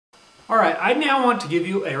Alright, I now want to give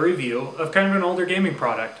you a review of kind of an older gaming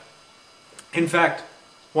product. In fact,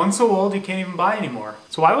 one so old you can't even buy anymore.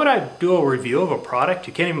 So why would I do a review of a product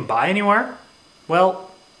you can't even buy anywhere?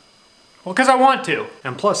 Well, because I want to.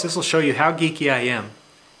 And plus, this will show you how geeky I am.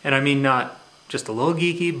 And I mean not just a little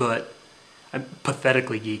geeky, but I'm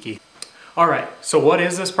pathetically geeky. Alright, so what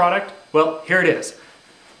is this product? Well, here it is.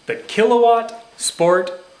 The Kilowatt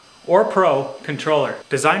Sport or Pro controller,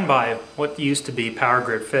 designed by what used to be Power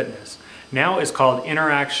Grid Fitness, now is called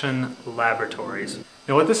Interaction Laboratories.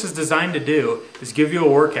 Now what this is designed to do is give you a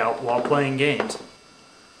workout while playing games.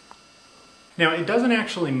 Now it doesn't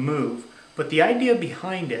actually move, but the idea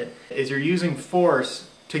behind it is you're using force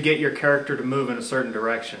to get your character to move in a certain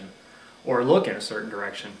direction, or look in a certain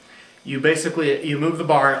direction. You move the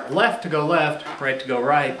bar left to go left, right to go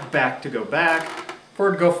right, back to go back,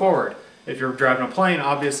 forward to go forward. If you're driving a plane,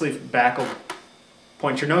 obviously back will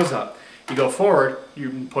point your nose up. You go forward,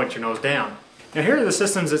 you point your nose down. Now here are the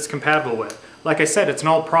systems it's compatible with. Like I said, it's an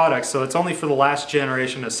old product, so it's only for the last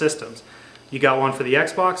generation of systems. You got one for the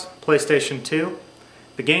Xbox, PlayStation 2,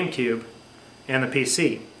 the GameCube, and the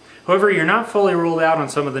PC. However, you're not fully ruled out on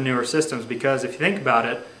some of the newer systems because if you think about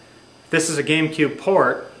it, if this is a GameCube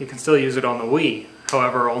port, you can still use it on the Wii.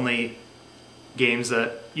 However, only games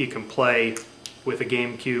that you can play with a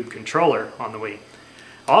GameCube controller on the Wii.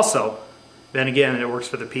 Also, then again, it works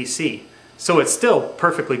for the PC. So it's still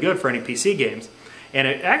perfectly good for any PC games. And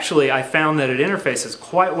I found that it interfaces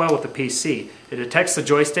quite well with the PC. It detects the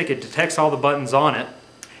joystick, it detects all the buttons on it.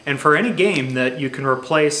 And for any game that you can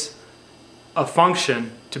replace a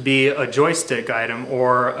function to be a joystick item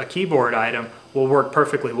or a keyboard item will work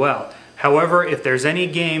perfectly well. However, if there's any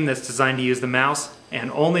game that's designed to use the mouse and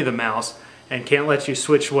only the mouse and can't let you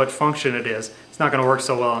switch what function it is, it's not going to work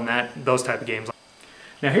so well on those type of games.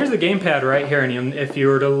 Now here's the gamepad right here, and if you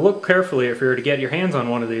were to look carefully, if you were to get your hands on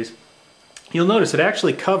one of these, you'll notice it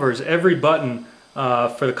actually covers every button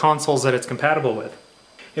for the consoles that it's compatible with.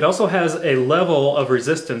 It also has a level of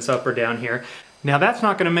resistance up or down here. Now that's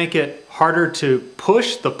not going to make it harder to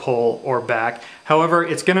push the pull or back. However,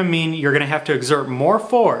 it's going to mean you're going to have to exert more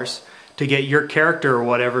force to get your character or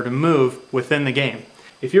whatever to move within the game.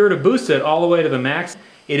 If you were to boost it all the way to the max,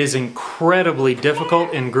 it is incredibly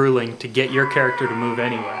difficult and grueling to get your character to move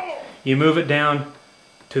anywhere. You move it down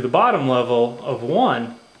to the bottom level of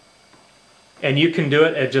 1, and you can do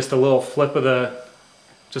it at just a little flip of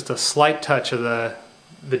just a slight touch of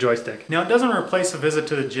the joystick. Now it doesn't replace a visit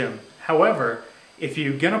to the gym. However, if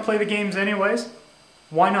you're gonna play the games anyways,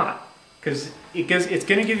 why not? Because it's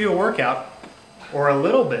gonna give you a workout, or a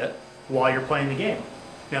little bit, while you're playing the game.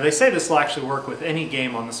 Now they say this will actually work with any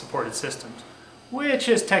game on the supported systems, which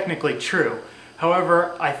is technically true.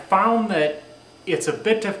 However, I found that it's a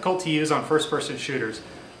bit difficult to use on first-person shooters.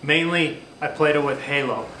 Mainly, I played it with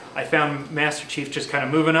Halo. I found Master Chief just kind of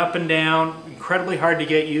moving up and down, incredibly hard to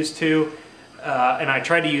get used to, and I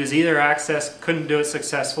tried to use either access, couldn't do it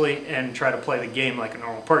successfully, and try to play the game like a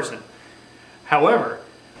normal person. However,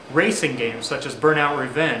 racing games such as Burnout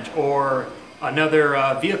Revenge or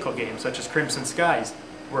another vehicle game such as Crimson Skies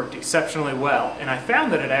worked exceptionally well, and I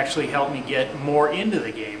found that it actually helped me get more into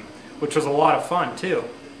the game, which was a lot of fun too.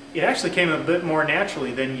 It actually came a bit more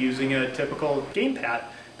naturally than using a typical gamepad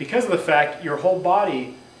because of the fact your whole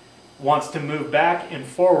body wants to move back and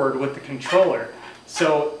forward with the controller.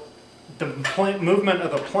 So the movement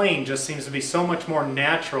of the plane just seems to be so much more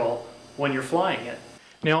natural when you're flying it.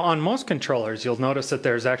 Now on most controllers you'll notice that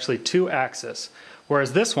there's actually 2 axes,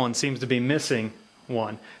 whereas this one seems to be missing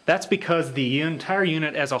one. That's because the entire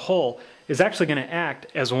unit as a whole is actually going to act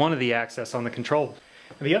as one of the axes on the controller.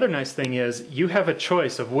 And the other nice thing is you have a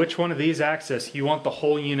choice of which one of these axes you want the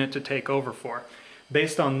whole unit to take over for.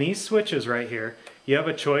 Based on these switches right here, you have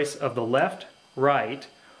a choice of the left, right,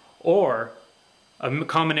 or a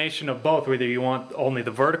combination of both, whether you want only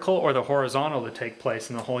the vertical or the horizontal to take place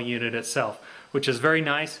in the whole unit itself, which is very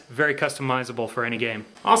nice, very customizable for any game.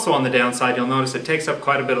 Also on the downside, you'll notice it takes up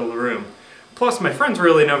quite a bit of the room. Plus, my friends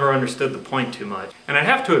really never understood the point too much. And I'd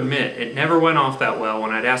have to admit, it never went off that well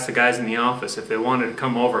when I'd ask the guys in the office if they wanted to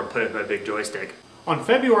come over and play with my big joystick. On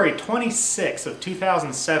February 26th of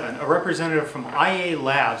 2007, a representative from IA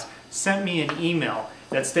Labs sent me an email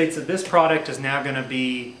that states that this product is now going to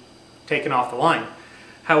be taken off the line.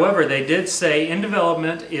 However, they did say in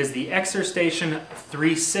development is the exer-station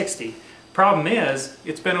 360. Problem is,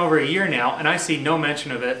 it's been over a year now and I see no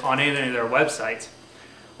mention of it on any of their websites.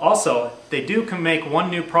 Also, they do make one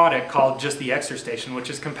new product called just the exer-station, which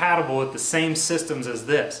is compatible with the same systems as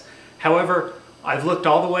this. However, I've looked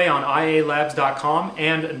all the way on ialabs.com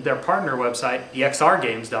and their partner website, the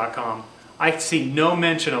xrgames.com. I see no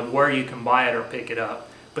mention of where you can buy it or pick it up,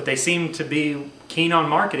 but they seem to be keen on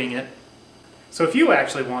marketing it. So if you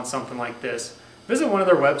actually want something like this, visit one of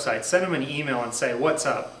their websites, send them an email and say, what's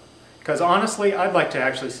up? Because honestly, I'd like to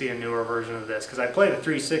actually see a newer version of this, because I play the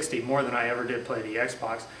 360 more than I ever did play the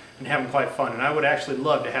Xbox, and having quite fun, and I would actually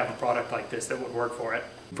love to have a product like this that would work for it.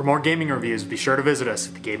 For more gaming reviews, be sure to visit us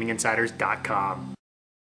at thegaminginsiders.com.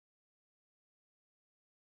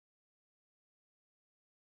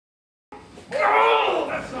 Oh,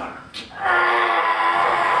 that's not